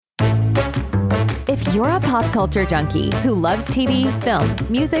If you're a pop culture junkie who loves TV, film,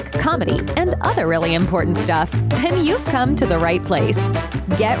 music, comedy, and other really important stuff, then you've come to the right place.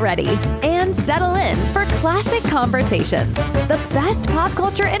 Get ready and settle in for Classic Conversations, the best pop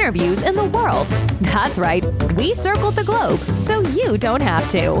culture interviews in the world. That's right, we circled the globe so you don't have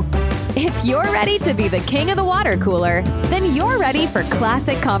to. If you're ready to be the king of the water cooler, then you're ready for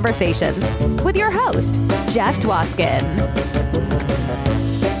Classic Conversations with your host, Jeff Dwoskin.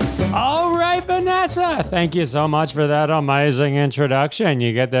 All right, Vanessa, thank you so much for that amazing introduction.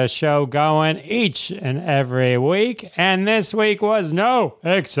 You get the show going each and every week, and this week was no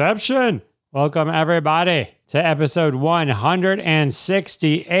exception. Welcome, everybody, to episode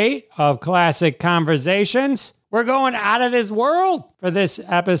 168 of Classic Conversations. We're going out of this world for this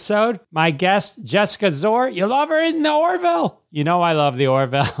episode. My guest, Jessica Szohr. You love her in the Orville. You know I love the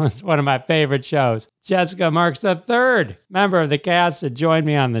Orville. It's one of my favorite shows. Jessica marks the third member of the cast to join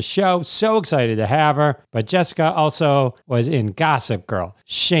me on the show. So excited to have her. But Jessica also was in Gossip Girl,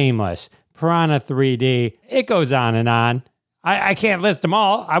 Shameless, Piranha 3D. It goes on and on. I can't list them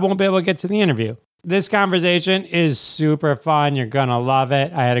all. I won't be able to get to the interview. This conversation is super fun. You're going to love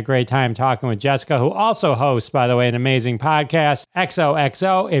it. I had a great time talking with Jessica, who also hosts, by the way, an amazing podcast,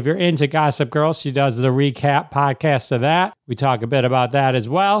 XOXO. If you're into Gossip Girl, she does the recap podcast of that. We talk a bit about that as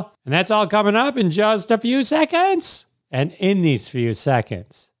well. And that's all coming up in just a few seconds. And in these few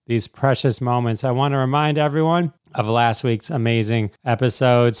seconds, these precious moments, I want to remind everyone of last week's amazing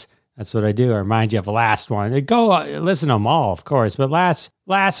episodes. That's what I do. I remind you of the last one. Go listen to them all, of course. But last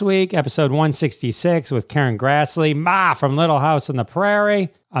week, episode 166 with Karen Grassley, Ma from Little House on the Prairie.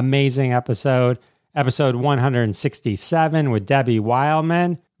 Amazing episode. Episode 167 with Debbie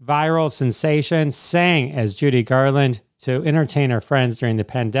Wildman. Viral sensation, sang as Judy Garland to entertain her friends during the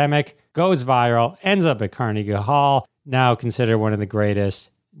pandemic. Goes viral, ends up at Carnegie Hall. Now considered one of the greatest,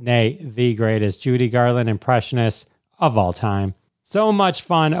 nay, the greatest Judy Garland impressionist of all time. So much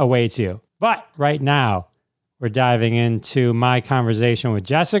fun awaits you. But right now, we're diving into my conversation with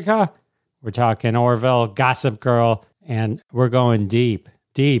Jessica. We're talking Orville, Gossip Girl, and we're going deep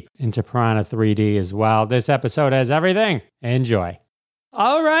into Piranha 3D as well. This episode has everything. Enjoy.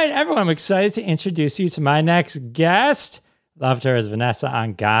 All right, everyone, I'm excited to introduce you to my next guest. Loved her as Vanessa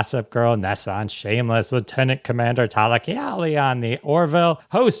on Gossip Girl, Nessa on Shameless, Lieutenant Commander Talakiali on the Orville,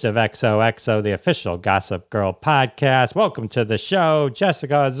 host of XOXO, the official Gossip Girl podcast. Welcome to the show,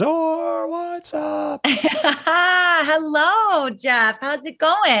 Jessica Szohr. What's up? Hello, Jeff. How's it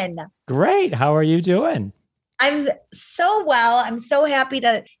going? Great. How are you doing? I'm so well. I'm so happy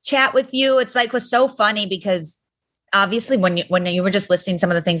to chat with you. It's like was so funny because obviously when you were just listing some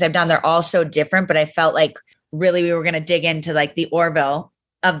of the things I've done, they're all so different, but I felt like really we were going to dig into like the Orville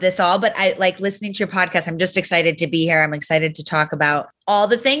of this all, but I like listening to your podcast. I'm just excited to be here. I'm excited to talk about all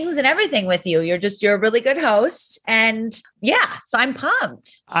the things and everything with you. You're a really good host. And yeah, so I'm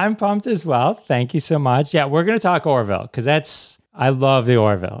pumped. I'm pumped as well. Thank you so much. Yeah, we're going to talk Orville because I love the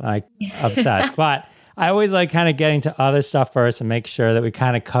Orville. I'm obsessed, but I always like kind of getting to other stuff first and make sure that we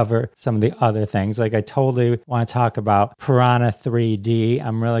kind of cover some of the other things. Like I totally want to talk about Piranha 3D.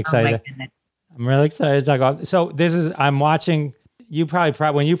 I'm really excited. I'm really excited to talk about. So I'm watching, you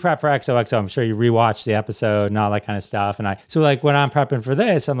probably when you prep for XOXO, I'm sure you rewatch the episode and all that kind of stuff. And so like when I'm prepping for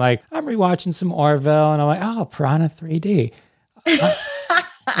this, I'm rewatching some Orville and I'm like, oh, Piranha 3D.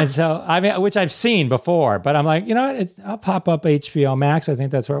 And so, which I've seen before, but I'm like, you know what? I'll pop up HBO Max. I think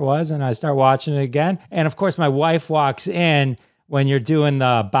that's where it was. And I start watching it again. And of course, my wife walks in when you're doing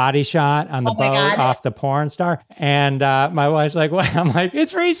the body shot on the boat off the porn star. And my wife's like, what? I'm like,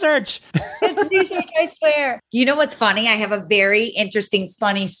 it's research. It's research, I swear. You know what's funny? I have a very interesting,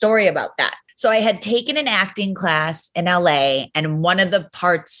 funny story about that. So I had taken an acting class in LA, and one of the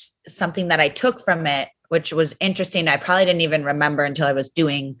parts, something that I took from it, which was interesting, I probably didn't even remember until I was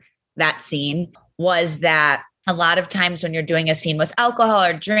doing that scene, was that a lot of times when you're doing a scene with alcohol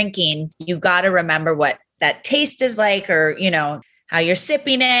or drinking, you got to remember what that taste is like, or, you know, how you're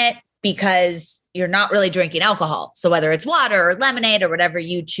sipping it, because you're not really drinking alcohol. So whether it's water or lemonade or whatever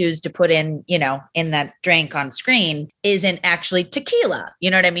you choose to put in, you know, in that drink on screen isn't actually tequila.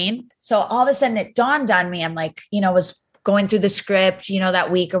 You know what I mean? So all of a sudden it dawned on me. I'm like, you know, was going through the script, you know,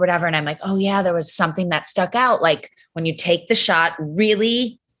 that week or whatever. And I'm like, oh yeah, there was something that stuck out. Like when you take the shot,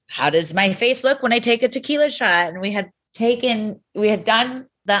 really, how does my face look when I take a tequila shot? And we had done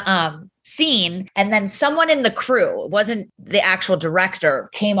the scene, and then someone in the crew, it wasn't the actual director,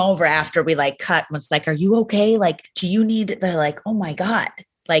 came over after we like cut and was like, are you okay? Like, they're like, oh my God,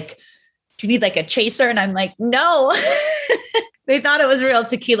 like, do you need like a chaser? And I'm like, no. They thought it was real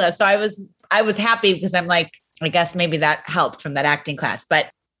tequila. So I was happy because I'm like, I guess maybe that helped from that acting class.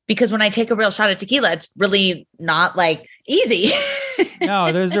 But because when I take a real shot of tequila, it's really not like easy.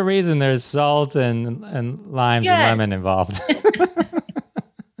 No, there's a reason there's salt and limes and lemon involved.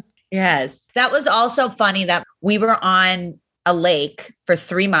 Yes. That was also funny that we were on a lake for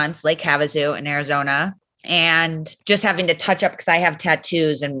 3 months, Lake Havasu in Arizona, and just having to touch up because I have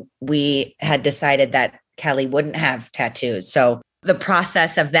tattoos, and we had decided that Kelly wouldn't have tattoos. So the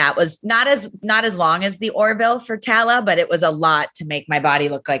process of that was not as long as the Orville for Tala, but it was a lot to make my body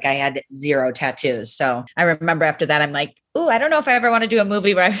look like I had 0 tattoos. So I remember after that, I'm like, ooh, I don't know if I ever want to do a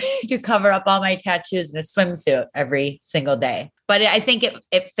movie where I have to cover up all my tattoos in a swimsuit every single day. But I think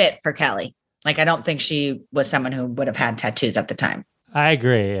it fit for Kelly. Like, I don't think she was someone who would have had tattoos at the time. I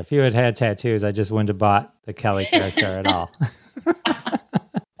agree. If you had had tattoos, I just wouldn't have bought the Kelly character at all. I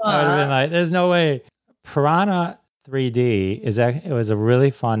would have been like, there's no way. Piranha 3D it was a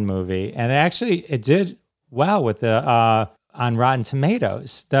really fun movie, and it did well with the on Rotten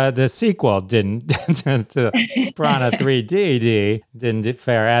Tomatoes. The sequel didn't to Piranha 3D didn't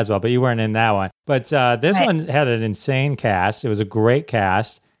fare as well, but you weren't in that one. But this one had an insane cast. It was a great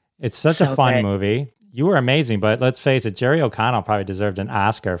cast. It's such a fun movie. You were amazing, but let's face it, Jerry O'Connell probably deserved an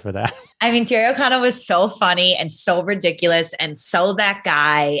Oscar for that. I mean, Jerry O'Connell was so funny and so ridiculous and so that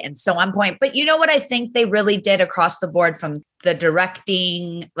guy and so on point. But you know what I think they really did across the board, from the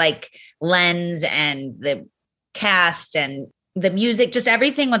directing, like, lens and the cast and the music, just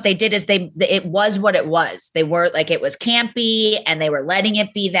everything. What they did is it was what it was. They were like, it was campy and they were letting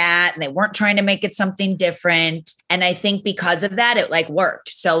it be that, and they weren't trying to make it something different. And I think because of that, it like worked.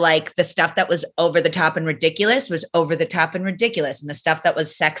 So like the stuff that was over the top and ridiculous was over the top and ridiculous. And the stuff that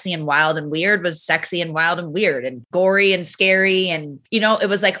was sexy and wild and weird was sexy and wild and weird and gory and scary. And, it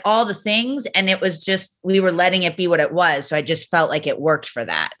was like all the things. And it was just, we were letting it be what it was. So I just felt like it worked for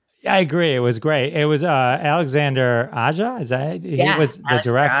that. I agree. It was great. It was Alexander Aja. He was the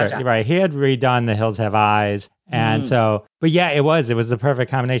director, Aja. Right? He had redone The Hills Have Eyes, and but yeah, it was the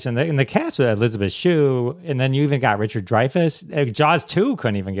perfect combination. In the cast with Elizabeth Shue, and then you even got Richard Dreyfuss. Jaws 2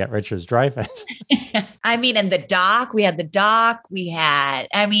 couldn't even get Richard Dreyfuss. I mean, and it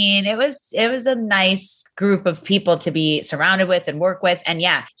was a nice group of people to be surrounded with and work with. And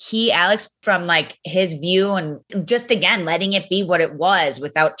yeah, Alex, from like his view and just, again, letting it be what it was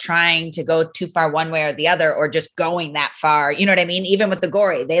without trying to go too far one way or the other, or just going that far. You know what I mean? Even with the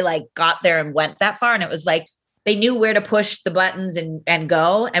gory, they like got there and went that far. And it was like, they knew where to push the buttons and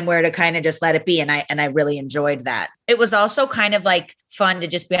go, and where to kind of just let it be. And I really enjoyed that. It was also kind of like fun to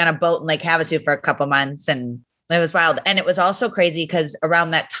just be on a boat in Lake Havasu for a couple months, and it was wild. And it was also crazy because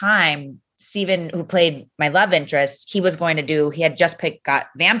around that time, Steven, who played my love interest, he had just got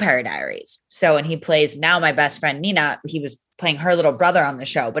Vampire Diaries. So, and he plays now my best friend, Nina. He was playing her little brother on the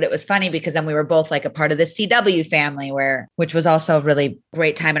show. But it was funny because then we were both like a part of the CW family, which was also a really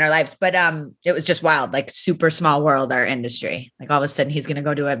great time in our lives. But it was just wild, like super small world, our industry. Like all of a sudden he's going to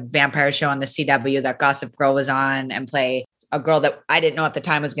go to a vampire show on the CW that Gossip Girl was on and play a girl that I didn't know at the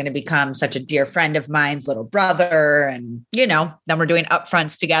time was going to become such a dear friend of mine's little brother. And, then we're doing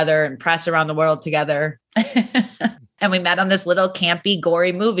upfronts together and press around the world together. And we met on this little campy,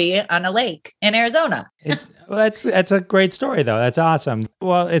 gory movie on a lake in Arizona. That's a great story, though. That's awesome.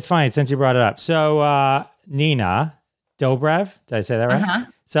 Well, it's funny since you brought it up. So Nina Dobrev, did I say that right? Uh-huh.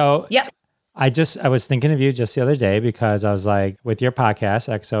 So yep. I was thinking of you just the other day because I was like, with your podcast,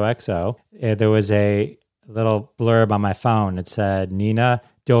 XOXO, there was a little blurb on my phone. It said, Nina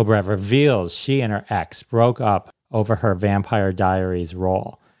Dobrev reveals she and her ex broke up over her Vampire Diaries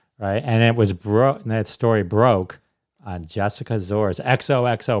role, right? And it was that story broke on Jessica Zor's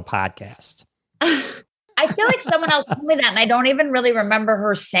XOXO podcast. I feel like someone else told me that, and I don't even really remember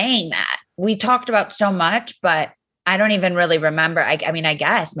her saying that. We talked about so much, but I don't even really remember. I mean, I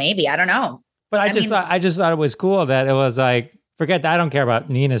guess maybe, I don't know. But I just thought it was cool that it was like, forget that. I don't care about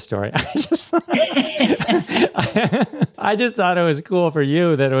Nina's story. I just thought it was cool for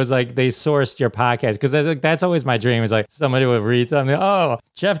you that it was like they sourced your podcast, because that's always my dream, is like somebody would read something. Oh,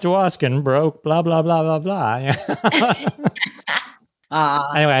 Jeff Dwoskin broke blah, blah, blah, blah, blah.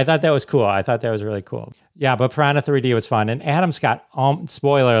 Anyway, I thought that was cool. I thought that was really cool. Yeah, but Piranha 3D was fun. And Adam Scott,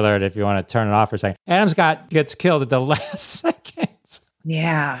 spoiler alert if you want to turn it off for a second, Adam Scott gets killed at the last second.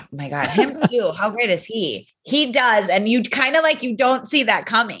 Yeah. Oh my God. Him too. How great is he? He does. And you kind of like, you don't see that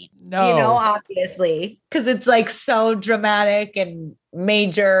coming. No. Obviously, because it's like so dramatic and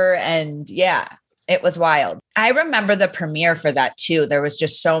major. And yeah, it was wild. I remember the premiere for that too. There was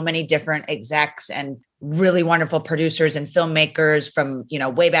just so many different execs and really wonderful producers and filmmakers from,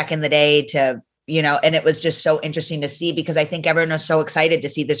 way back in the day to, and it was just so interesting to see because I think everyone was so excited to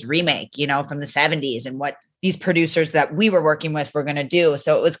see this remake, from the 70s and what these producers that we were working with were going to do.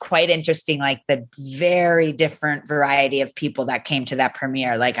 So it was quite interesting, like the very different variety of people that came to that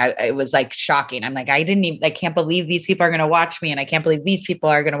premiere. Like it was like shocking. I'm like, I can't believe these people are going to watch me and I can't believe these people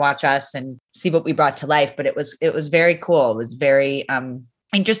are going to watch us and see what we brought to life. But it was very cool. It was very,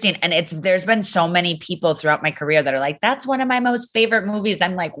 interesting. And there's been so many people throughout my career that are like, that's one of my most favorite movies.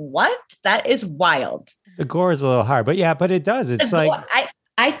 I'm like, what? That is wild. The gore is a little hard, but it does. It's like,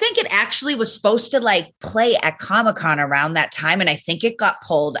 I think it actually was supposed to like play at Comic-Con around that time. And I think it got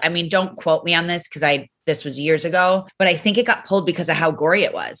pulled. I mean, don't quote me on this because this was years ago, but I think it got pulled because of how gory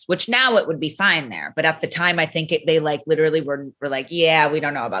it was, which now it would be fine there. But at the time, I think they like literally were like, yeah, we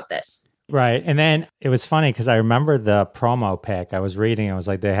don't know about this. Right. And then it was funny because I remember the promo pic. I was reading, it was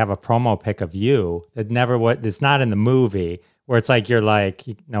like they have a promo pic of you that it's not in the movie where it's like you're like,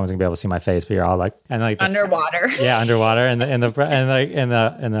 no one's gonna be able to see my face, but you're all like, and like underwater. Yeah, underwater and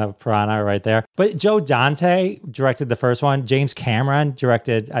the Piranha right there. But Joe Dante directed the first one. James Cameron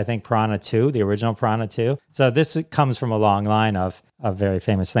directed, I think, Piranha 2, the original Piranha 2. So this comes from a long line of very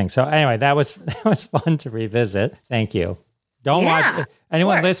famous things. So anyway, that was fun to revisit. Thank you. Don't watch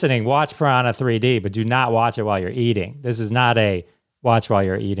anyone listening, watch Piranha 3D, but do not watch it while you're eating. This is not a watch while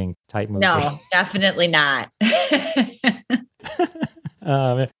you're eating type movie. No, definitely not.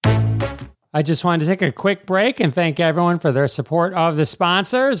 I just wanted to take a quick break and thank everyone for their support of the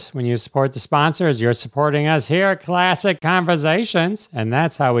sponsors. When you support the sponsors, you're supporting us here at Classic Conversations, and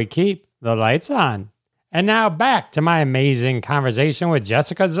that's how we keep the lights on. And now back to my amazing conversation with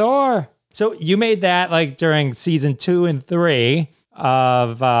Jessica Szohr. So you made that like during season 2 and 3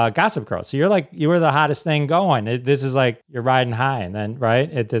 of Gossip Girl. So you were the hottest thing going. This is like you're riding high, and then right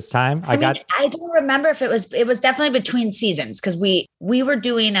at this time, I don't remember if it was definitely between seasons because we were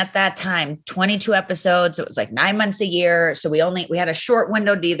doing at that time 22 episodes. So it was like 9 months a year. So we had a short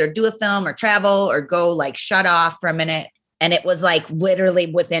window to either do a film or travel or go like shut off for a minute. And it was like literally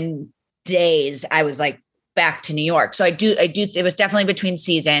within days, I was like back to New York. So I do. It was definitely between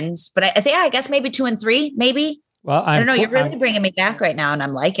seasons, but I guess maybe 2 and 3, maybe. Well, I don't know. You're really bringing me back right now and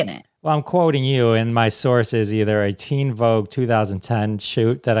I'm liking it. Well, I'm quoting you, and my source is either a Teen Vogue 2010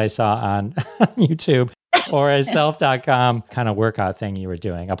 shoot that I saw on YouTube or a self.com kind of workout thing you were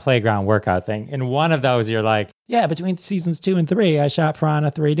doing, a playground workout thing. In one of those, you're like, yeah, between seasons 2 and 3, I shot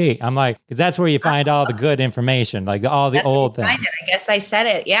Piranha 3D. I'm like, because that's where you find all the good information, like all the old things. I guess I said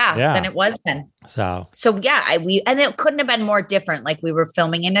it. Yeah. Then it was then. So yeah, and it couldn't have been more different. Like we were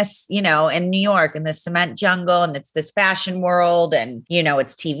filming in this, in New York in this cement jungle and it's this fashion world and,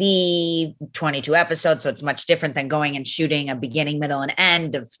 it's TV, 22 episodes. So it's much different than going and shooting a beginning, middle and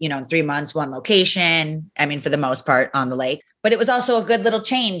end of, in 3 months, one location. I mean, for the most part on the lake, but it was also a good little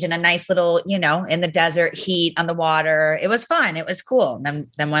change and a nice little, in the desert heat on the water. It was fun. It was cool. And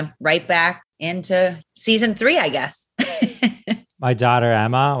then went right back into season 3, I guess. My daughter,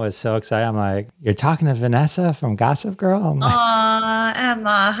 Emma, was so excited. I'm like, you're talking to Vanessa from Gossip Girl? Aw,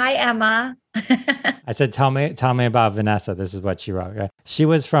 Emma. Hi, Emma. I said, tell me about Vanessa. This is what she wrote. Right? She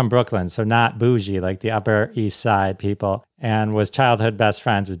was from Brooklyn, so not bougie, like the Upper East Side people, and was childhood best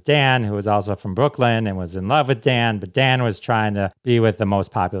friends with Dan, who was also from Brooklyn and was in love with Dan, but Dan was trying to be with the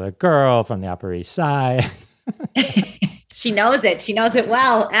most popular girl from the Upper East Side. She knows it. She knows it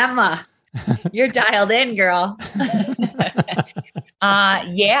well. Emma, you're dialed in, girl.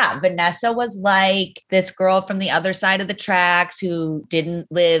 Vanessa was like this girl from the other side of the tracks who didn't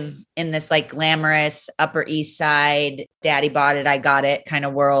live in this like glamorous Upper East Side, daddy bought it, I got it kind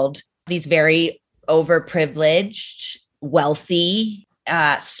of world. These very overprivileged, wealthy,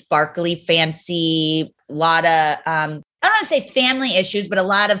 sparkly, fancy, lot of, I don't want to say family issues, but a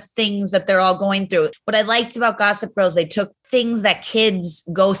lot of things that they're all going through. What I liked about Gossip Girl is they took things that kids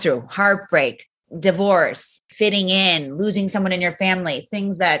go through, heartbreak, divorce, fitting in, losing someone in your family,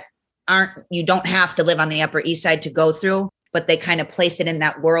 things that you don't have to live on the Upper East Side to go through, but they kind of place it in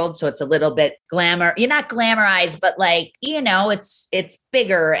that world. So it's a little bit you're not glamorized, but like, it's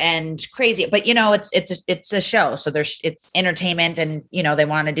bigger and crazy, but it's a show. So it's entertainment and, they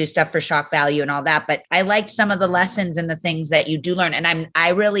want to do stuff for shock value and all that. But I liked some of the lessons and the things that you do learn. And I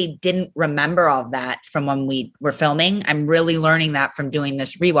really didn't remember all of that from when we were filming. I'm really learning that from doing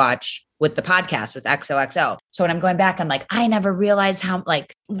this rewatch with the podcast with XOXO. So when I'm going back, I'm like, I never realized how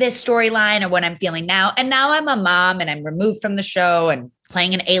like this storyline or what I'm feeling now. And now I'm a mom and I'm removed from the show and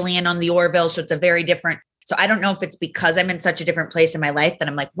playing an alien on the Orville. So it's a very different. So I don't know if it's because I'm in such a different place in my life that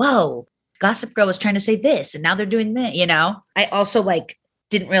I'm like, whoa, Gossip Girl was trying to say this and now they're doing that, I also like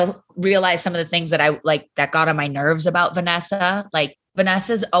didn't realize some of the things that I like that got on my nerves about Vanessa. Like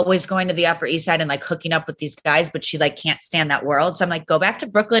Vanessa's always going to the Upper East Side and like hooking up with these guys, but she like can't stand that world. So I'm like, go back to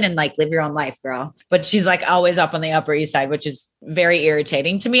Brooklyn and like live your own life, girl. But she's like always up on the Upper East Side, which is very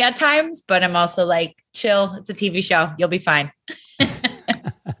irritating to me at times. But I'm also like, chill. It's a TV show. You'll be fine.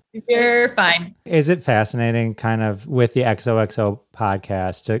 You're fine. Is it fascinating kind of with the XOXO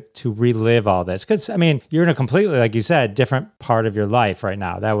podcast to relive all this? Because, I mean, you're in a completely, like you said, different part of your life right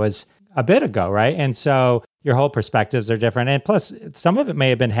now. That was a bit ago, right? And so your whole perspectives are different. And plus, some of it may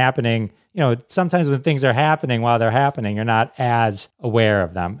have been happening, sometimes when things are happening while they're happening, you're not as aware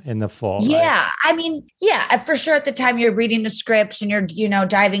of them in the full. Yeah. Right? I mean, yeah, for sure. At the time you're reading the scripts and you're,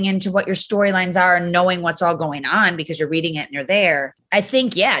 diving into what your storylines are and knowing what's all going on because you're reading it and you're there. I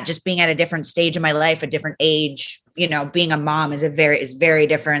think, yeah, just being at a different stage in my life, a different age, being a mom is very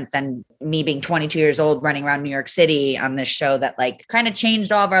different than me being 22 years old, running around New York City on this show that like kind of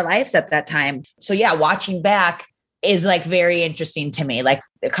changed all of our lives at that time. So yeah, watching back is like very interesting to me. Like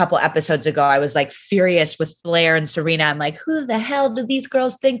a couple episodes ago, I was like furious with Blair and Serena. I'm like, who the hell do these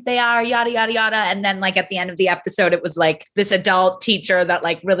girls think they are? Yada, yada, yada. And then like at the end of the episode, it was like this adult teacher that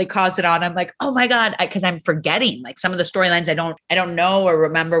like really caused it on. I'm like, oh my God, because I'm forgetting like some of the storylines. I don't know or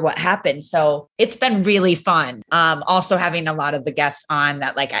remember what happened. So it's been really fun. Also having a lot of the guests on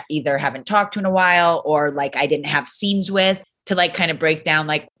that like I either haven't talked to in a while or like I didn't have scenes with, to like kind of break down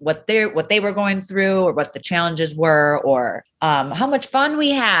like what they were going through or what the challenges were or how much fun we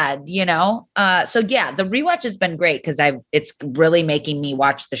had, So yeah, the rewatch has been great because it's really making me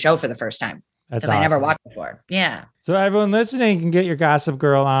watch the show for the first time. That's awesome. I never watched before. Yeah. So everyone listening can get your Gossip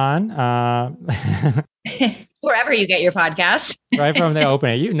Girl on. Wherever you get your podcast. Right from the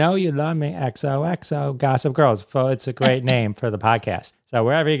opening. You love me, XOXO, Gossip Girls. So it's a great name for the podcast. So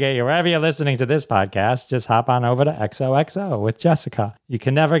wherever you're listening to this podcast, just hop on over to XOXO with Jessica. You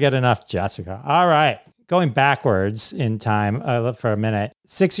can never get enough Jessica. All right. Going backwards in time for a minute.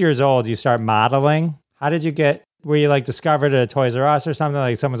 6 years old, you start modeling. How did you were you like discovered at a Toys R Us or something?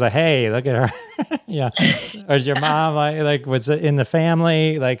 Like someone's like, hey, look at her. Yeah. Or is your mom like was it in the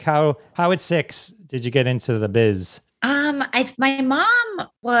family? Like how at 6 did you get into the biz? My mom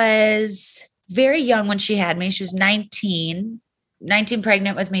was very young when she had me. She was 19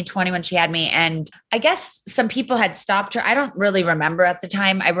 pregnant with me, 20 when she had me. And I guess some people had stopped her. I don't really remember at the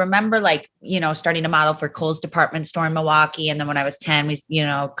time. I remember like, starting to model for Kohl's department store in Milwaukee. And then when I was 10, we,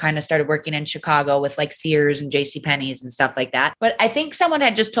 kind of started working in Chicago with like Sears and JCPenney's and stuff like that. But I think someone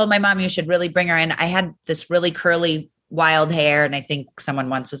had just told my mom, you should really bring her in. I had this really curly wild hair. And I think someone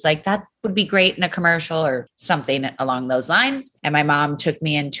once was like, that would be great in a commercial or something along those lines. And my mom took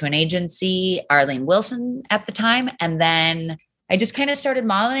me into an agency, Arlene Wilson at the time. And then I just kind of started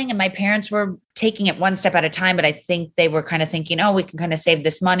modeling and my parents were taking it one step at a time, but I think they were kind of thinking, oh, we can kind of save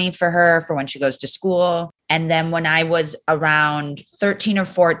this money for her for when she goes to school. And then when I was around 13 or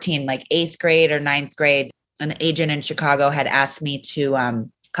 14, like 8th grade or 9th grade, an agent in Chicago had asked me to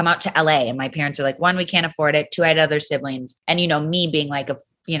come out to LA. And my parents are like, 1, we can't afford it. 2, I had other siblings. And, me being like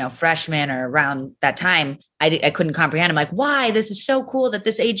a freshman or around that time, I couldn't comprehend. I'm like, why? This is so cool that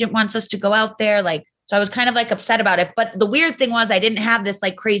this agent wants us to go out there. Like, so I was kind of like upset about it. But the weird thing was I didn't have this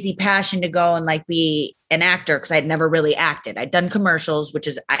like crazy passion to go and like be an actor because I'd never really acted. I'd done commercials, which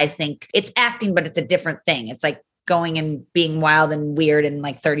is, I think it's acting, but it's a different thing. It's like going and being wild and weird in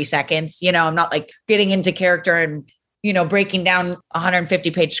like 30 seconds. I'm not like getting into character and, breaking down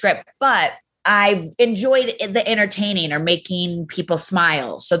 150-page script, but I enjoyed the entertaining or making people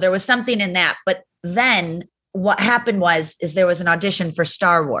smile. So there was something in that. But then what happened is there was an audition for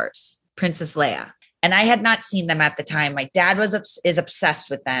Star Wars, Princess Leia. And I had not seen them at the time. My dad is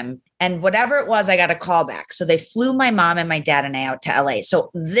obsessed with them. And whatever it was, I got a call back. So they flew my mom and my dad and I out to LA. So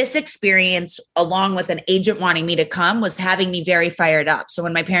this experience, along with an agent wanting me to come, was having me very fired up. So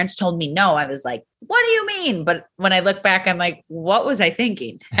when my parents told me no, I was like, what do you mean? But when I look back, I'm like, what was I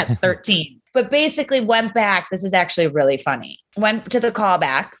thinking at 13? But basically went back. This is actually really funny. Went to the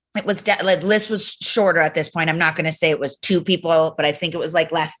callback. It was list was shorter at this point. I'm not going to say it was 2 people, but I think it was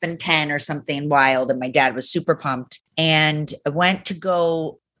like less than 10 or something wild. And my dad was super pumped. And I went to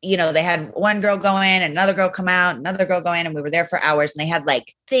go, they had one girl go in, another girl come out, another girl go in, and we were there for hours. And they had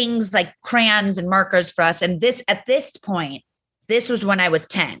like things like crayons and markers for us. And at this point, this was when I was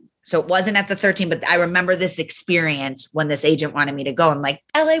 10. So it wasn't at the 13, but I remember this experience when this agent wanted me to go. And like,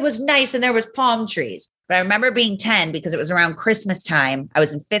 LA was nice and there was palm trees. But I remember being 10 because it was around Christmas time. I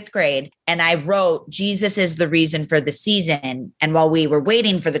was in 5th grade and I wrote, Jesus is the reason for the season. And while we were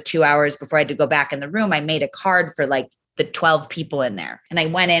waiting for the 2 hours before I had to go back in the room, I made a card for like the 12 people in there. And I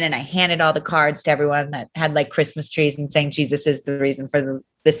went in and I handed all the cards to everyone that had like Christmas trees and saying, Jesus is the reason for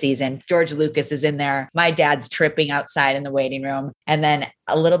the season. George Lucas is in there. My dad's tripping outside in the waiting room. And then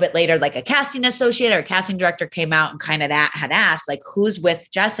a little bit later, like a casting associate or a casting director came out and kind of had asked, like, who's with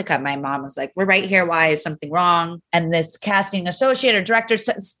Jessica? My mom was like, we're right here. Why is something wrong? And this casting associate or director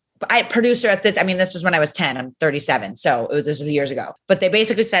says, producer at this, I mean, this was when I was 10, I'm 37. So this was years ago, but they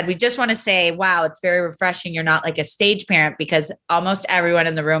basically said, we just want to say, wow, it's very refreshing. You're not like a stage parent because almost everyone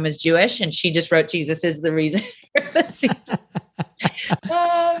in the room is Jewish. And she just wrote, Jesus is the reason for the season.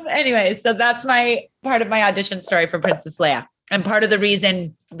 Anyway, so that's my part of my audition story for Princess Leia. And part of the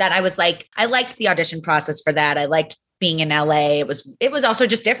reason that I was like, I liked the audition process for that. I liked being in LA. It was also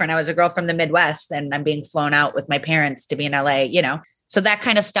just different. I was a girl from the Midwest and I'm being flown out with my parents to be in LA, you know? So that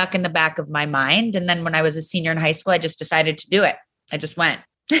kind of stuck in the back of my mind. And then when I was a senior in high school, I just decided to do it. I just went.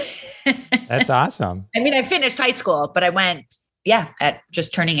 That's awesome. I mean, I finished high school, but I went, at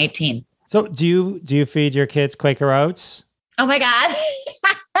just turning 18. So do you feed your kids Quaker Oats? Oh my God.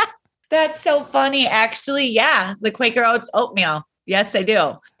 That's so funny. Actually, yeah. The Quaker Oats oatmeal. Yes, I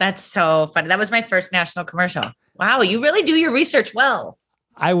do. That's so funny. That was my first national commercial. Wow. You really do your research well.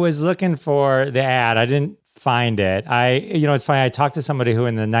 I was looking for the ad. I didn't find it. It's funny. I talked to somebody who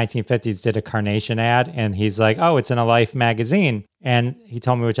in the 1950s did a carnation ad and he's like, oh, it's in a Life magazine. And he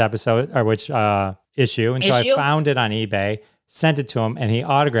told me which episode or which issue. And so I found it on eBay, sent it to him and he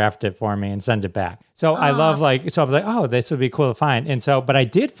autographed it for me and sent it back. So I love so I was like, oh, this would be cool to find. And so, but I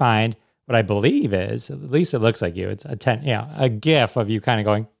did find what I believe is, at least it looks like you, it's a GIF of you kind of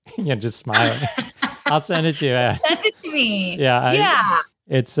going, just smiling. I'll send it to you. Send it to me. Yeah.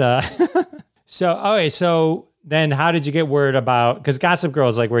 It's, So then how did you get word about, because Gossip Girl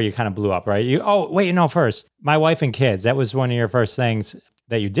is like where you kind of blew up, right? First, My Wife and Kids. That was one of your first things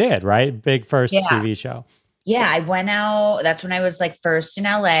that you did, right? Big first TV show. Yeah, I went out. That's when I was like first in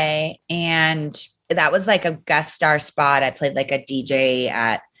LA. And that was like a guest star spot. I played like a DJ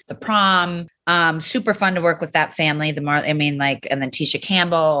at the prom. Super fun to work with that family. And then Tisha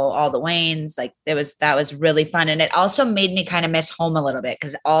Campbell, all the Waynes, that was really fun. And it also made me kind of miss home a little bit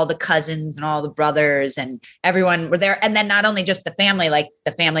because all the cousins and all the brothers and everyone were there. And then not only just the family, like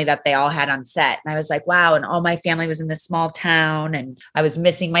the family that they all had on set. And I was like, wow. And all my family was in this small town and I was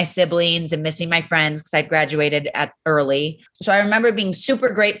missing my siblings and missing my friends because I'd graduated early. So I remember being super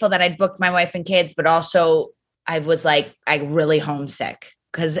grateful that I'd booked My Wife and Kids, but also I was like, really homesick.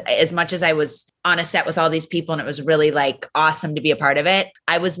 Because as much as I was on a set with all these people and it was really like awesome to be a part of it,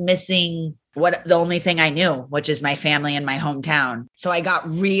 I was missing the only thing I knew, which is my family and my hometown. So I got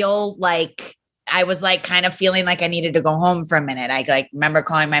real, I was like kind of feeling like I needed to go home for a minute. I remember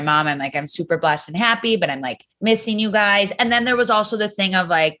calling my mom. I'm like, I'm super blessed and happy, but I'm like missing you guys. And then there was also the thing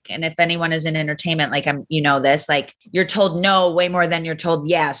of and if anyone is in entertainment, you're told no way more than you're told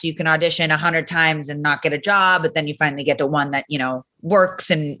yes. So you can audition 100 times and not get a job, but then you finally get to one that, works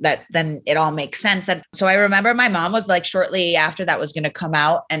and that then it all makes sense. And so I remember my mom was like shortly after that was going to come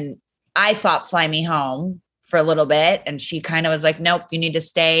out and I thought fly me home for a little bit. And she kind of was like, nope, you need to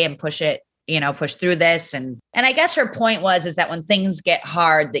stay and push it, push through this. And I guess her point is that when things get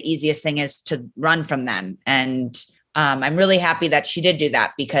hard, the easiest thing is to run from them. And I'm really happy that she did do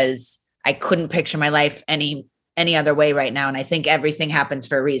that because I couldn't picture my life any other way right now. And I think everything happens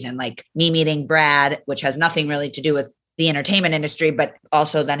for a reason, like me meeting Brad, which has nothing really to do with the entertainment industry, but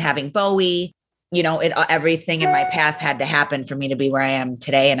also then having Bowie, everything in my path had to happen for me to be where I am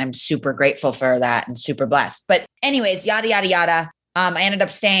today. And I'm super grateful for that and super blessed. But anyways, yada, yada, yada. I ended up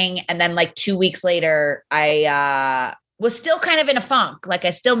staying. And then 2 weeks later, I was still kind of in a funk. I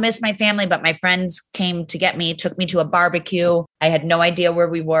still missed my family, but my friends came to get me, took me to a barbecue. I had no idea where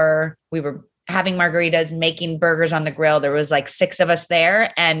we were. We were having margaritas, making burgers on the grill. There was 6 of us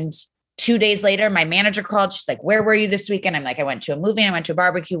there. And 2 days later, my manager called. She's like, where were you this weekend? I'm like, I went to a movie. I went to a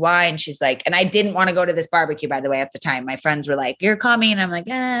barbecue. Why? And she's like, and I didn't want to go to this barbecue, by the way, at the time. My friends were like, you're coming. And I'm like,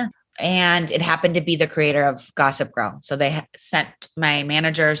 eh. And it happened to be the creator of Gossip Girl. So they sent my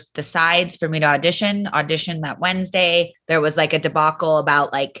managers the sides for me to audition that Wednesday. There was a debacle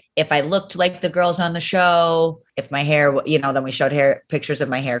about if I looked like the girls on the show, if my hair, then we showed pictures of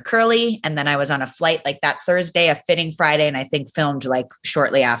my hair curly. And then I was on a flight that Thursday, a fitting Friday. And I think filmed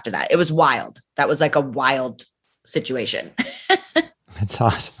shortly after that. It was wild. That was a wild situation. That's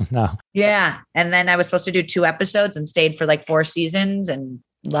awesome. No. Yeah. And then I was supposed to do 2 episodes and stayed for 4 seasons and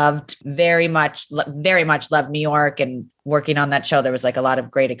very much loved New York and working on that show. There was a lot of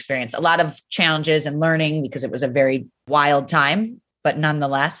great experience, a lot of challenges and learning because it was a very wild time, but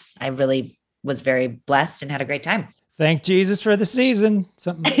nonetheless, I really was very blessed and had a great time. Thank Jesus for the season.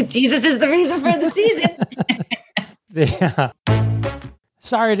 Jesus is the reason for the season.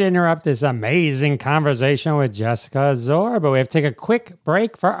 Sorry to interrupt this amazing conversation with Jessica Azor, but we have to take a quick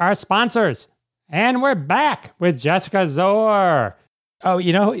break for our sponsors. And we're back with Jessica Azor. Oh,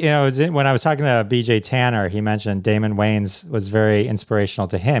 when I was talking to BJ Tanner, he mentioned Damon Wayans was very inspirational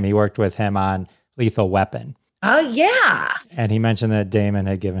to him. He worked with him on Lethal Weapon. Oh, yeah. And he mentioned that Damon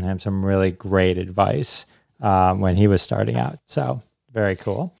had given him some really great advice when he was starting out. So very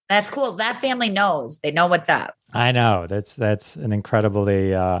cool. That's cool. That family knows. They know what's up. I know. That's an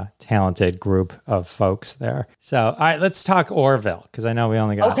incredibly talented group of folks there. So, all right, let's talk Orville, because I know we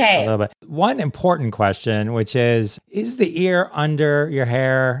only got a little bit. One important question, which is the ear under your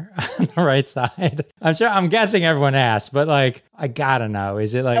hair on the right side? I'm guessing everyone asked, but like, I gotta know.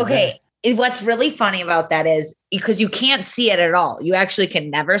 Is it like... Okay. What's really funny about that is because you can't see it at all. You actually can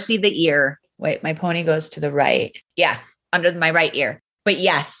never see the ear. Wait, my pony goes to the right. Yeah, under my right ear. But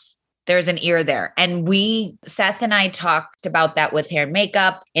yes, there's an ear there. And Seth and I talked about that with hair and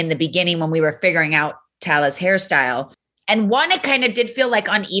makeup in the beginning when we were figuring out Tala's hairstyle. And one, it kind of did feel like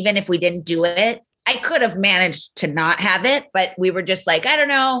uneven if we didn't do it. I could have managed to not have it, but we were just like, I don't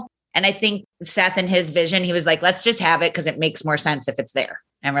know. And I think Seth and his vision, he was like, let's just have it because it makes more sense if it's there.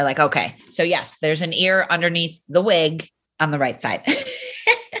 And we're like, okay. So yes, there's an ear underneath the wig on the right side.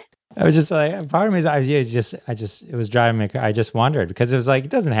 I was just like, part of me is it was driving me. I just wondered because it was like,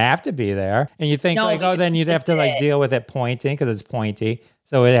 it doesn't have to be there. And you think then you'd have to like deal with it pointing because it's pointy.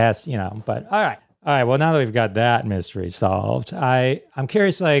 So it has, but all right. Well, now that we've got that mystery solved, I'm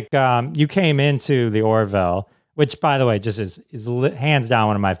curious, like you came into the Orville, which by the way, just is hands down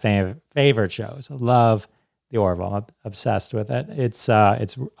one of my favorite shows. I love the Orville. I'm obsessed with it. It's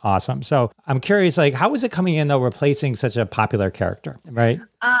awesome. So I'm curious, like, how was it coming in though, replacing such a popular character, right?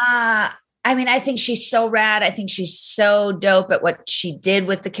 I think she's so rad. I think she's so dope at what she did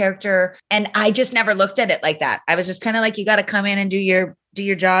with the character. And I just never looked at it like that. I was just kind of like, you got to come in and do your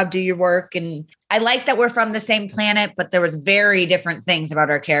job, do your work. And I like that we're from the same planet, but there was very different things about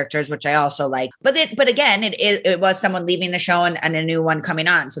our characters, which I also like. But again, it was someone leaving the show and a new one coming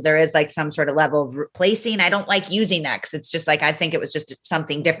on. So there is like some sort of level of replacing. I don't like using that because it's just like, I think it was just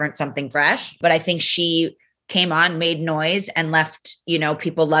something different, something fresh. But I think she came on, made noise and left,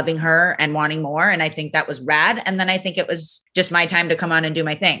 people loving her and wanting more. And I think that was rad. And then I think it was just my time to come on and do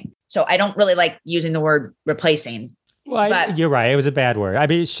my thing. So I don't really like using the word replacing. Well, you're right. It was a bad word. I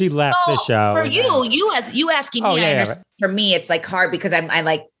mean, she left the show. For you asking me, right. For me, it's like hard because I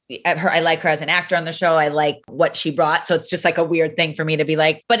like her. I like her as an actor on the show. I like what she brought. So it's just like a weird thing for me to be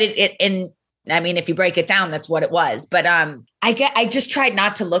like, but if you break it down, that's what it was. But I just tried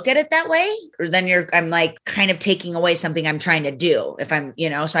not to look at it that way. Or then I'm like kind of taking away something I'm trying to do. If I'm,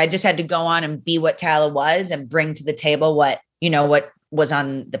 so I just had to go on and be what Tala was and bring to the table what was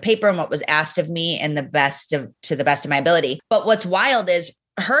on the paper and what was asked of me and to the best of my ability. But what's wild is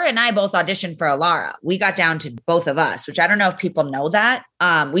her and I both auditioned for Alara. We got down to both of us, which I don't know if people know that.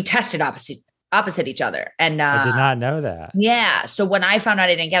 We tested opposite each other. And I did not know that. Yeah. So when I found out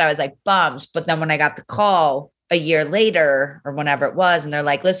I didn't get it, I was like bummed. But then when I got the call a year later or whenever it was, and they're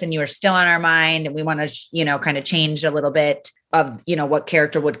like, listen, you are still on our mind and we want to, kind of change a little bit of, what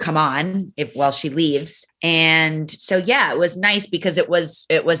character would come on while she leaves. And so, yeah, it was nice because it was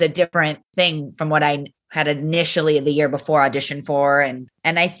a different thing from what I had initially the year before auditioned for. And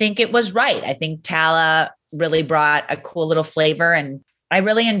I think it was right. I think Tala really brought a cool little flavor and I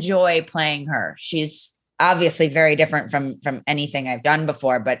really enjoy playing her. She's obviously very different from anything I've done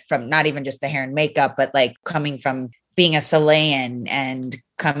before, but from not even just the hair and makeup, but like coming from being a Salean and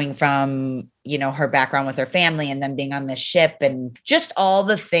coming from, her background with her family and then being on this ship and just all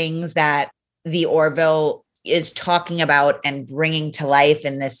the things that the Orville is talking about and bringing to life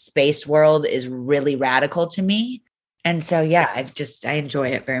in this space world is really radical to me. And so, yeah, I enjoy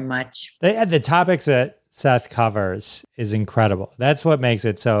it very much. The topics that Seth covers is incredible. That's what makes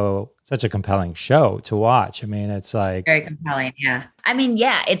it such a compelling show to watch. I mean, it's like very compelling. Yeah. I mean,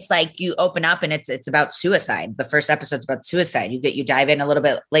 yeah, it's like you open up and it's about suicide. The first episode's about suicide. You dive in a little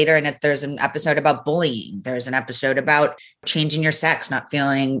bit later and there's an episode about bullying. There's an episode about changing your sex, not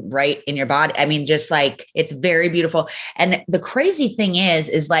feeling right in your body. I mean, just like, it's very beautiful. And the crazy thing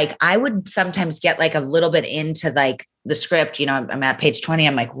is like, I would sometimes get like a little bit into like the script, I'm at page 20.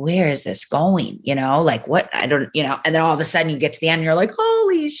 I'm like, where is this going? Like what? I don't, and then all of a sudden you get to the end and you're like,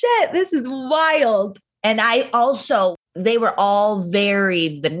 holy shit, this is wild. And they were all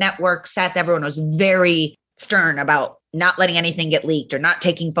the network, Seth, everyone was very stern about not letting anything get leaked or not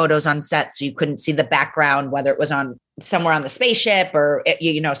taking photos on set. So you couldn't see the background, whether it was on somewhere on the spaceship or,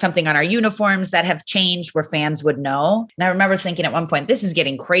 something on our uniforms that have changed where fans would know. And I remember thinking at one point, this is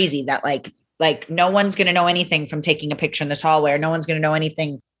getting crazy that like Like no one's going to know anything from taking a picture in this hallway, or no one's going to know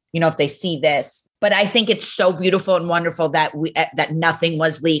anything, if they see this. But I think it's so beautiful and wonderful that that nothing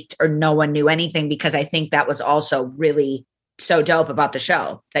was leaked or no one knew anything, because I think that was also really so dope about the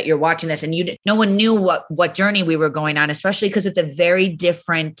show, that you're watching this and no one knew what journey we were going on, especially because it's a very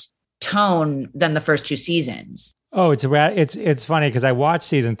different tone than the first 2 seasons. Oh, it's funny because I watched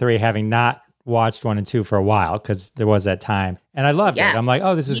season 3 having not watched 1 and 2 for a while, because there was that time, and I loved it. I'm like,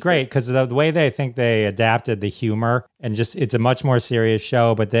 oh, this is great, because the way they adapted the humor, and just it's a much more serious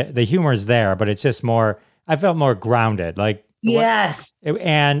show, but the humor is there, but it's just more. I felt more grounded, like yes.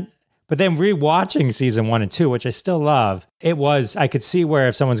 But then rewatching season 1 and 2, which I still love, I could see where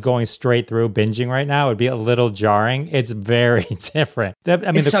if someone's going straight through binging right now, it'd be a little jarring. It's very different.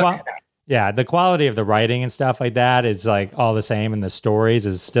 The quality of the writing and stuff like that is like all the same, and the stories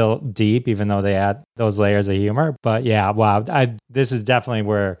is still deep, even though they add those layers of humor. But yeah, wow, this is definitely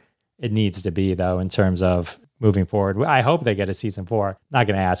where it needs to be, though, in terms of moving forward. I hope they get a season 4. Not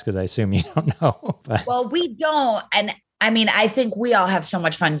going to ask because I assume you don't know. But. Well, we don't, and I mean, I think we all have so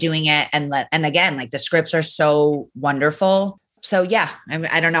much fun doing it, and again, like the scripts are so wonderful. So yeah,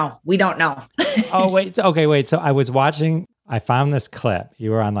 I don't know. We don't know. Oh wait, okay, wait. So I was watching. I found this clip.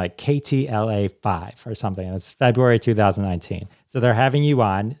 You were on like KTLA 5 or something. It's February 2019. So they're having you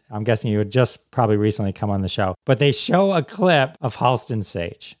on. I'm guessing you had just probably recently come on the show. But they show a clip of Halston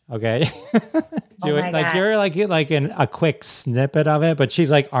Sage. Okay. God. You're like in a quick snippet of it, but she's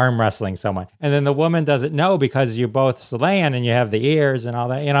like arm wrestling someone. And then the woman doesn't know because you're both slaying and you have the ears and all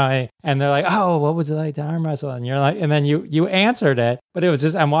that, and they're like, oh, what was it like to arm wrestle? And you're like, and then you answered it, but it was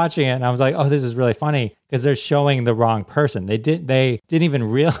just, I'm watching it and I was like, oh, this is really funny because they're showing the wrong person. They didn't even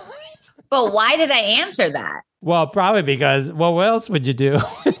realize. But why did I answer that? Well, probably because, what else would you do?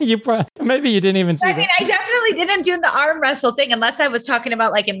 Maybe you didn't even see I definitely didn't do the arm wrestle thing unless I was talking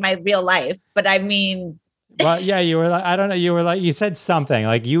about like in my real life. But I mean... Well, yeah, you were like, I don't know. You were like, you said something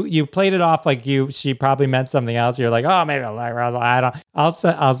like you played it off like she probably meant something else. You're like, oh, maybe I'll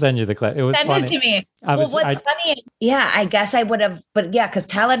send you the clip. It was funny. Send it to me. What's funny? Yeah, I guess I would have, but yeah, because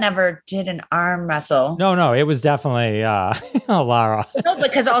Tala never did an arm wrestle. No, it was definitely Lara. No,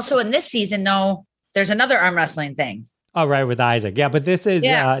 because also in this season, though, there's another arm wrestling thing. Oh, right, with Isaac. Yeah, but this is,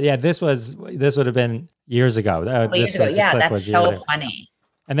 this would have been years ago. Yeah, that's so funny.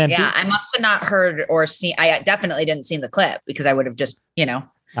 And then I must have not heard or seen. I definitely didn't see the clip because I would have just, I know,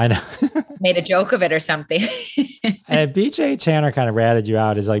 made a joke of it or something. And BJ Tanner kind of ratted you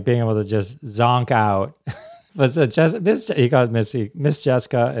out as like being able to just zonk out. But he called Miss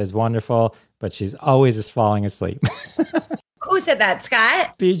Jessica is wonderful, but she's always just falling asleep. Who said that,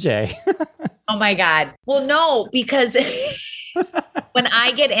 Scott? BJ. Oh my God. Well, no, because when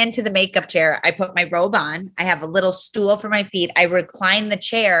I get into the makeup chair, I put my robe on. I have a little stool for my feet. I recline the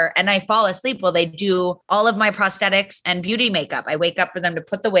chair and I fall asleep while they do all of my prosthetics and beauty makeup. I wake up for them to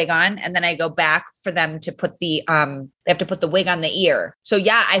put the wig on, and then I go back for them to put they have to put the wig on the ear. So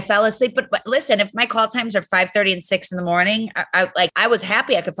yeah, I fell asleep. But listen, if my call times are 5:30 and 6 in the morning, I was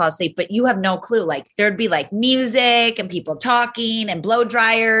happy I could fall asleep, but you have no clue. Like there'd be like music and people talking and blow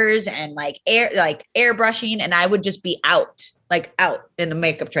dryers and like air brushing. And I would just be out in the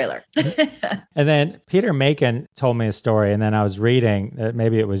makeup trailer. And then Peter Macon told me a story, and then I was reading,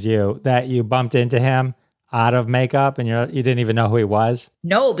 maybe it was you, that you bumped into him out of makeup and you didn't even know who he was.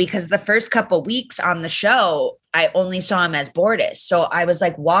 No, because the first couple weeks on the show, I only saw him as Bortus. So I was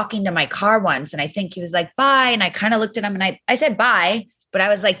like walking to my car once and I think he was like, bye. And I kind of looked at him and I said, bye. But I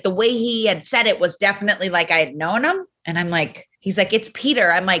was like, the way he had said it was definitely like I had known him. And I'm like, he's like, it's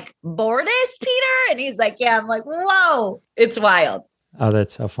Peter. I'm like, Bortus, Peter? And he's like, yeah. I'm like, whoa, it's wild. Oh,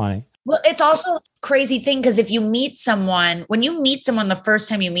 that's so funny. Well, it's also a crazy thing because if you meet someone, when you meet someone the first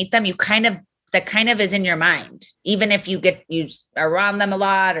time you meet them, that kind of is in your mind. Even if you are around them a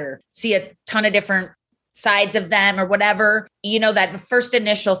lot or see a ton of different sides of them or whatever, that first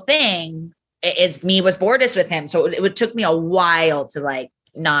initial thing was Bortus with him. So it took me a while to like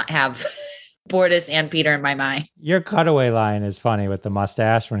not have Bortus and Peter in my mind. Your cutaway line is funny with the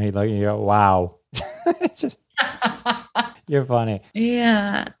mustache when he you go, wow. It's just, you're funny.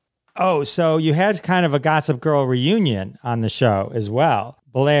 Yeah. Oh, so you had kind of a Gossip Girl reunion on the show as well.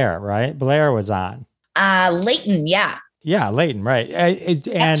 Blair, right? Blair was on. Leighton, yeah. Yeah, Leighton, right. She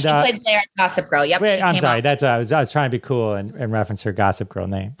played Blair in Gossip Girl. Yep. Wait, I'm sorry. That's I was trying to be cool and reference her Gossip Girl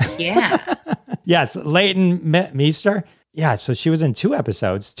name. Yeah. Yes, Leighton Meester. Yeah, so she was in 2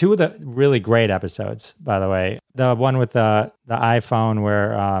 episodes, 2 of the really great episodes, by the way. The one with the iPhone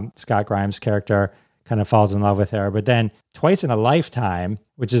where Scott Grimes' character kind of falls in love with her. But then Twice in a Lifetime,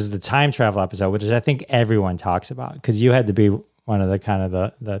 which is the time travel episode, which I think everyone talks about because you had to be one of the kind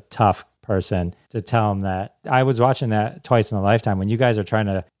of the tough person to tell him that. I was watching that twice in a lifetime when you guys are trying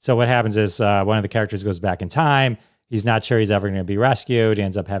to. So what happens is one of the characters goes back in time. He's not sure he's ever going to be rescued. He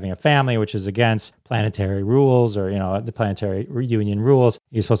ends up having a family, which is against planetary rules or, the planetary union rules.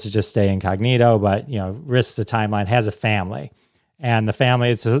 He's supposed to just stay incognito, but, risks the timeline, has a family. And the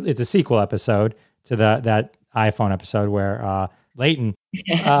family, it's a sequel episode to that iPhone episode where Leighton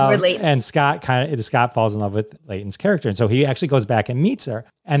and Scott Scott falls in love with Leighton's character. And so he actually goes back and meets her.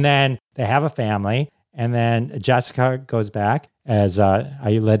 And then they have a family. And then Jessica goes back as are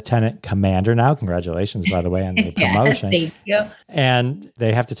you Lieutenant Commander now? Congratulations, by the way, on the promotion. Thank you. And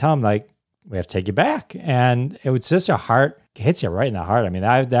they have to tell him, like, we have to take you back. And it was just hits you right in the heart. I mean,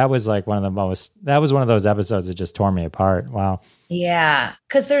 that was like one of those episodes that just tore me apart. Wow. Yeah.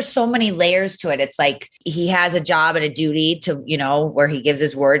 Cause there's so many layers to it. It's like he has a job and a duty to, where he gives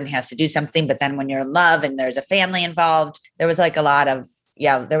his word and he has to do something. But then when you're in love and there's a family involved, there was like a lot of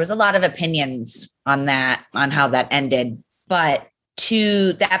opinions on how that ended. But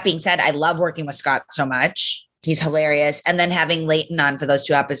to that being said, I love working with Scott so much. He's hilarious. And then having Leighton on for those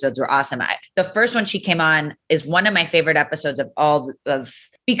 2 episodes were awesome. The first one she came on is one of my favorite episodes because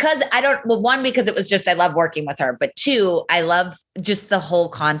because it was just, I love working with her, but 2, I love just the whole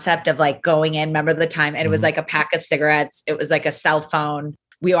concept of like going in, remember the time, and it was like a pack of cigarettes. It was like a cell phone.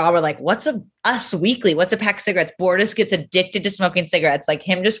 We all were like, what's a pack of cigarettes? Bortus gets addicted to smoking cigarettes. Like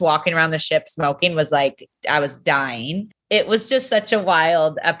him just walking around the ship smoking was like, I was dying. It was just such a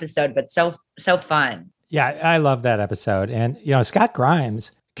wild episode, but so fun. Yeah, I love that episode. And, Scott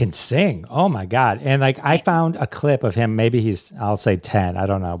Grimes can sing. Oh, my God. And, like, I found a clip of him. Maybe I'll say 10. I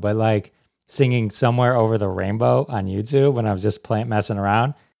don't know. But, like, singing Somewhere Over the Rainbow on YouTube when I was just messing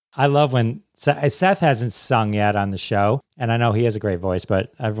around. I love when Seth hasn't sung yet on the show. And I know he has a great voice,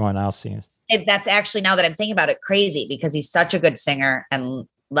 but everyone else seems. That's actually, now that I'm thinking about it, crazy because he's such a good singer and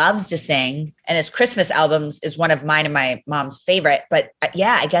loves to sing, and his Christmas albums is one of mine and my mom's favorite. But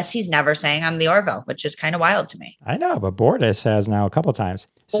yeah, I guess he's never sang on the Orville, which is kind of wild to me. I know, but Bortus has now a couple times.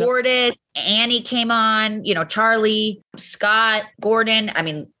 Bortus, Annie came on, Charlie, Scott, Gordon. I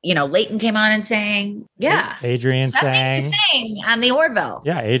mean, Leighton came on and sang. Yeah. Adrian sang on the Orville.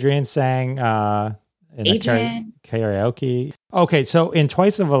 Yeah, Adrian sang in the karaoke. Okay, so in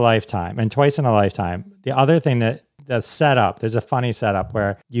Twice in a Lifetime, the other thing that the setup, there's a funny setup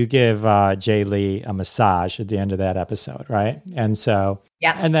where you give Jay Lee a massage at the end of that episode, right? And so,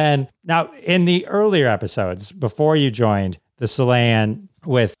 yeah. And then now in the earlier episodes, before you joined the Salean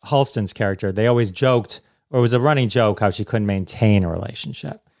with Halston's character, they always joked, or it was a running joke, how she couldn't maintain a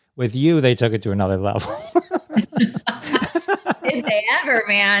relationship. With you, they took it to another level. Did they ever,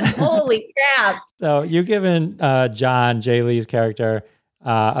 man? Holy crap. So you've given John, Jay Lee's character,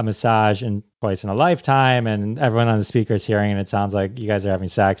 a massage in Twice in a Lifetime, and everyone on the speaker is hearing, and it sounds like you guys are having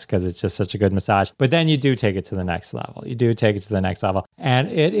sex because it's just such a good massage. But then you do take it to the next level. And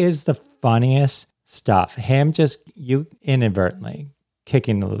it is the funniest stuff. You inadvertently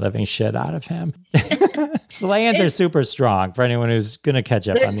kicking the living shit out of him. Slayans are super strong for anyone who's going to catch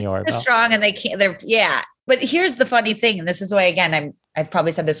up on the Orville. They're strong and yeah. But here's the funny thing, and this is why, again, I've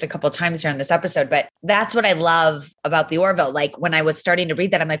probably said this a couple of times here in this episode, but that's what I love about the Orville. Like when I was starting to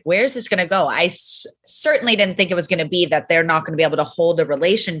read that, I'm like, where's this going to go? I certainly didn't think it was going to be that they're not going to be able to hold a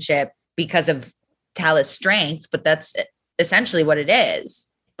relationship because of Tala's strength, but that's essentially what it is.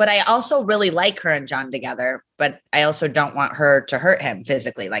 But I also really like her and John together, but I also don't want her to hurt him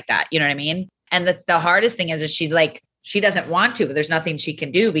physically like that. You know what I mean? And that's the hardest thing is she doesn't want to, but there's nothing she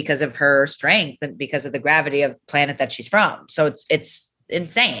can do because of her strength and because of the gravity of the planet that she's from. So it's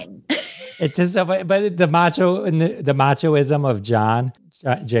insane. It's just so funny. But the macho and the machoism of John,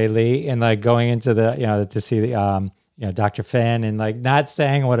 Jay Lee, and like going into the, to see the, Dr. Finn and like not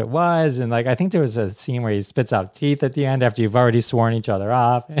saying what it was. And like, I think there was a scene where he spits out teeth at the end after you've already sworn each other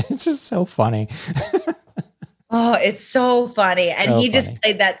off. It's just so funny. Oh, it's so funny. And he just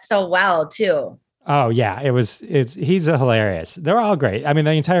played that so well too. Oh yeah, he's hilarious. They're all great. I mean,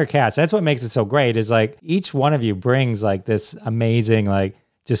 the entire cast, that's what makes it so great is like each one of you brings like this amazing, like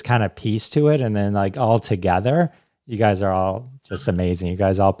just kind of piece to it. And then like all together, you guys are all just amazing. You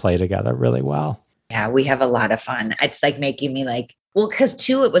guys all play together really well. Yeah, we have a lot of fun. It's like making me like, well, because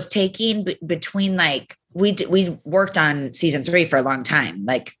too, it was taking between like, we worked on season 3 for a long time.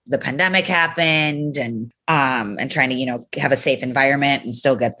 Like the pandemic happened and trying to, have a safe environment and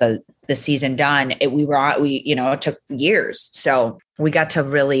still get the season done. It took years. So we got to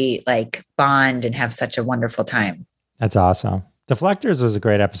really like bond and have such a wonderful time. That's awesome. Deflectors was a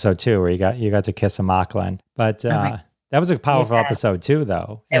great episode too, where you got to kiss a Mocklin, but that was a powerful episode too,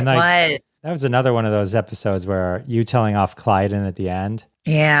 though. And it was. That was another one of those episodes where you telling off Clyden at the end.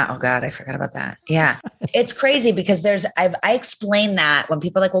 Yeah. Oh God, I forgot about that. Yeah. It's crazy because I explain that when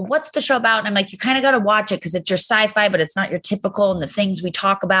people are like, well, what's the show about? And I'm like, you kind of got to watch it because it's your sci-fi, but it's not your typical and the things we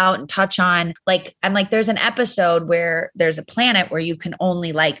talk about and touch on. Like, I'm like, there's an episode where there's a planet where you can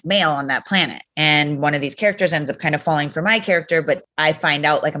only like male on that planet. And one of these characters ends up kind of falling for my character, but I find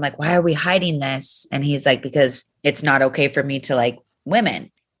out like, I'm like, why are we hiding this? And he's like, because it's not okay for me to like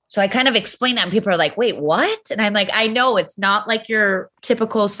women. So I kind of explain that and people are like, wait, what? And I'm like, I know it's not like your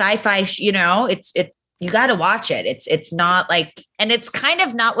typical sci-fi, you got to watch it. It's not like, and it's kind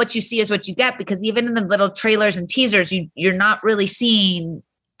of not what you see is what you get, because even in the little trailers and teasers, you're not really seeing,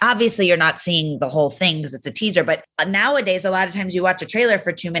 obviously you're not seeing the whole thing because it's a teaser, but nowadays, a lot of times you watch a trailer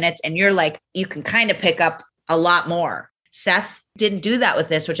for 2 minutes and you're like, you can kind of pick up a lot more. Seth didn't do that with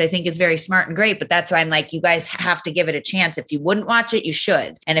this, which I think is very smart and great. But that's why I'm like, you guys have to give it a chance. If you wouldn't watch it, you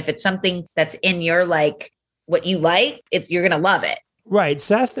should. And if it's something that's in your like what you like, you're gonna love it. Right.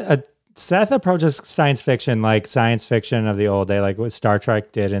 Seth approaches science fiction like science fiction of the old day, like what Star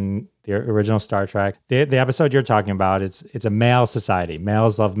Trek did in the original Star Trek. The episode you're talking about, it's a male society.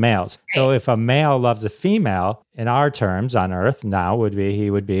 Males love males. Right. So if a male loves a female, in our terms on Earth now he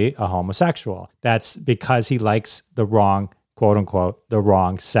would be a homosexual. That's because he likes the wrong, quote unquote, the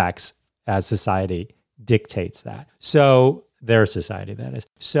wrong sex, as society dictates that. So their society, that is.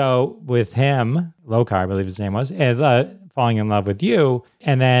 So with him, Lokar, I believe his name was, falling in love with you,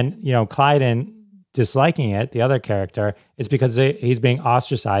 and then, Klyden disliking it, the other character, is because he's being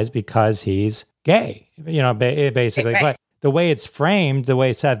ostracized because he's gay, basically. Right. But the way it's framed, the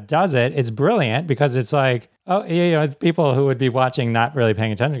way Seth does it, it's brilliant because it's like, people who would be watching, not really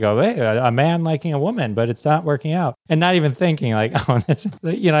paying attention, go, hey, a man liking a woman, but it's not working out. And not even thinking like,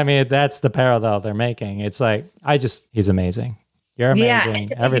 that's the parallel they're making. It's like, he's amazing. You're amazing.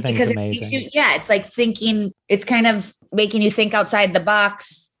 Yeah, everything's amazing. It's like thinking, it's kind of making you think outside the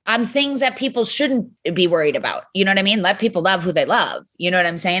box on things that people shouldn't be worried about. You know what I mean? Let people love who they love. You know what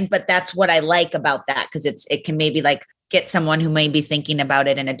I'm saying? But that's what I like about that, because it can maybe like get someone who may be thinking about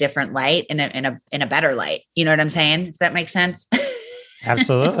it in a different light, in a better light. You know what I'm saying? Does that make sense?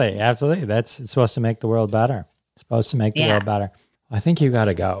 Absolutely. It's supposed to make the world better. It's supposed to make the world better. I think you got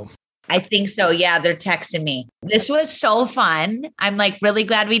to go. I think so. Yeah, they're texting me. This was so fun. I'm like really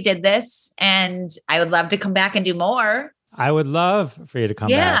glad we did this, and I would love to come back and do more. I would love for you to come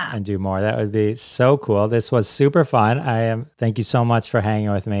back and do more. That would be so cool. This was super fun. Thank you so much for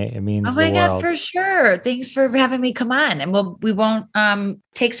hanging with me. It means the world. Oh my God, for sure. Thanks for having me come on. And we won't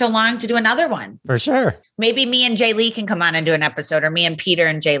take so long to do another one. For sure. Maybe me and Jay Lee can come on and do an episode, or me and Peter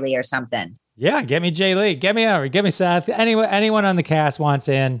and Jay Lee or something. Yeah, get me Jay Lee. Get me over. Get me Seth. Anyone on the cast wants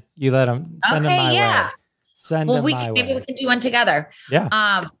in, you let them. Send them my way. Send them my way. Maybe we can do one together. Yeah.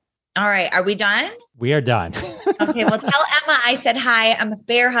 All right. Are we done? We are done. Okay. Well, tell Emma I said hi. I'm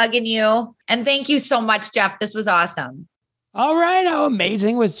bear hugging you. And thank you so much, Jeff. This was awesome. All right. How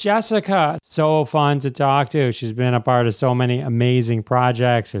amazing was Jessica? So fun to talk to. She's been a part of so many amazing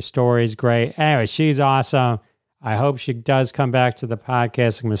projects. Her story's great. Anyway, she's awesome. I hope she does come back to the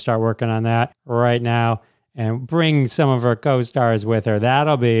podcast. I'm going to start working on that right now and bring some of her co-stars with her.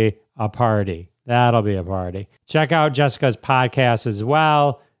 That'll be a party. Check out Jessica's podcast as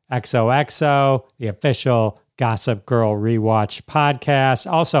well. XOXO, the official Gossip Girl Rewatch podcast.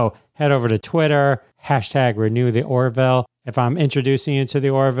 Also, head over to Twitter, #RenewTheOrville. If I'm introducing you to the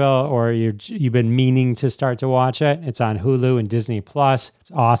Orville, or you've been meaning to start to watch it, it's on Hulu and Disney+. It's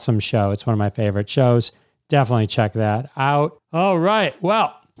an awesome show. It's one of my favorite shows. Definitely check that out. All right.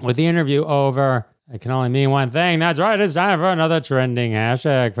 Well, with the interview over, it can only mean one thing. That's right. It's time for another trending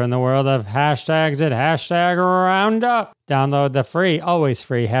hashtag from the world of hashtags at #Roundup. Download the always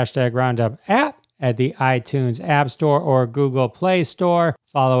free #Roundup app at the iTunes App Store or Google Play Store.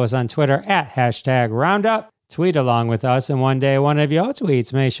 Follow us on Twitter at #Roundup. Tweet along with us, and one day one of your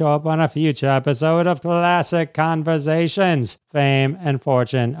tweets may show up on a future episode of Classic Conversations. Fame and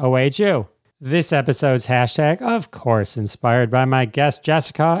fortune await you. This episode's hashtag, of course, inspired by my guest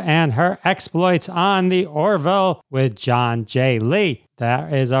Jessica and her exploits on the Orville with John J. Lee.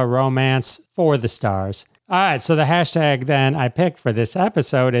 That is a romance for the stars. All right, so the hashtag then I picked for this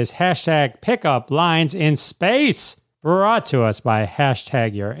episode is #Pickup Lines in Space, brought to us by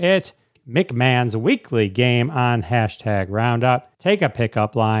 #YourIt, McMahon's weekly game on #Roundup. Take a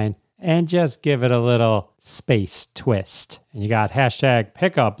pickup line and just give it a little space twist. And you got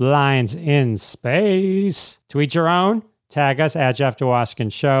 #Pickup Lines in Space. Tweet your own. Tag us at Jeff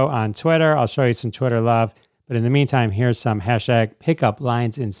Dwoskin Show on Twitter. I'll show you some Twitter love. But in the meantime, here's some #Pickup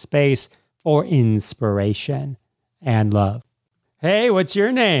Lines in Space for inspiration and love. Hey, what's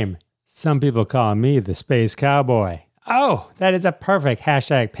your name? Some people call me the Space Cowboy. Oh, that is a perfect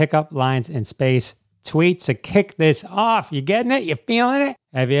hashtag pickup lines in space tweet to kick this off. You getting it? You feeling it?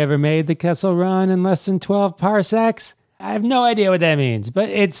 Have you ever made the Kessel Run in less than 12 parsecs? I have no idea what that means, but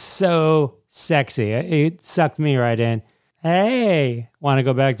it's so sexy. It sucked me right in. Hey, want to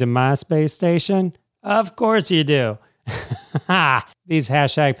go back to my space station? Of course you do. These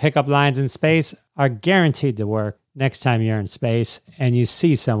hashtag pickup lines in space are guaranteed to work next time you're in space and you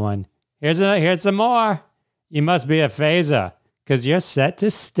see someone. Here's some more. You must be a phaser because you're set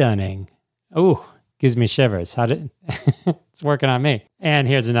to stunning. Ooh, gives me shivers. It's working on me. And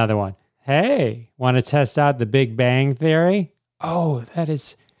here's another one. Hey, want to test out the Big Bang Theory? Oh, that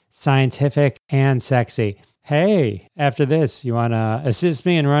is scientific and sexy. Hey, after this, you want to assist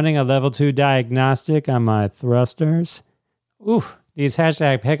me in running a level 2 diagnostic on my thrusters? Ooh, these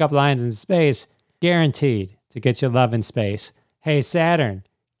hashtag pickup lines in space, guaranteed to get your love in space. Hey, Saturn,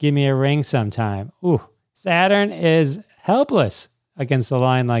 give me a ring sometime. Ooh, Saturn is helpless against a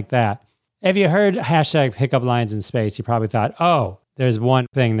line like that. If you heard hashtag pickup lines in space, you probably thought, oh, there's one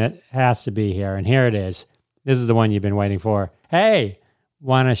thing that has to be here, and here it is. This is the one you've been waiting for. Hey,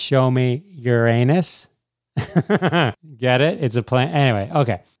 want to show me Uranus? Get it? It's a plan. Anyway,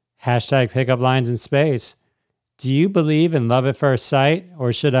 okay. Hashtag pickup lines in space. Do you believe in love at first sight,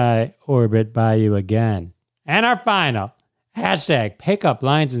 or should I orbit by you again? And our final hashtag pickup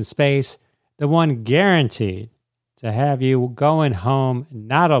lines in space, the one guaranteed to have you going home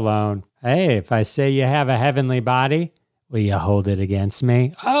not alone. Hey, if I say you have a heavenly body, will you hold it against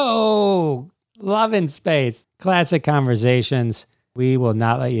me? Oh, love in space. Classic conversations. We will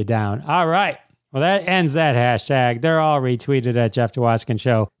not let you down. All right. Well, that ends that hashtag. They're all retweeted at Jeff Dwoskin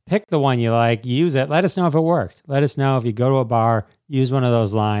Show. Pick the one you like. Use it. Let us know if it worked. Let us know if you go to a bar, use one of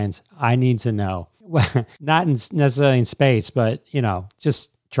those lines. I need to know. Not necessarily in space, but,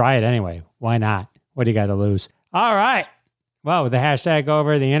 just try it anyway. Why not? What do you got to lose? All right. Well, with the hashtag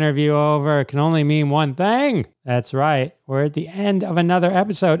over, the interview over, it can only mean one thing. That's right. We're at the end of another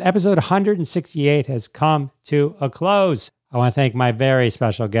episode. Episode 168 has come to a close. I want to thank my very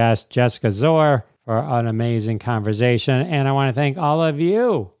special guest, Jessica Zor, for an amazing conversation. And I want to thank all of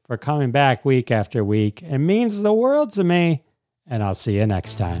you for coming back week after week. It means the world to me. And I'll see you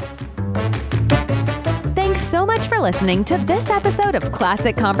next time. Thanks so much for listening to this episode of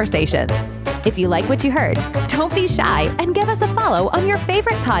Classic Conversations. If you like what you heard, don't be shy and give us a follow on your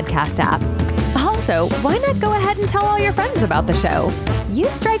favorite podcast app. Also, why not go ahead and tell all your friends about the show? You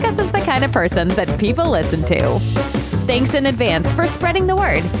strike us as the kind of person that people listen to. Thanks in advance for spreading the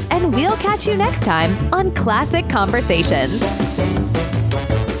word, and we'll catch you next time on Classic Conversations.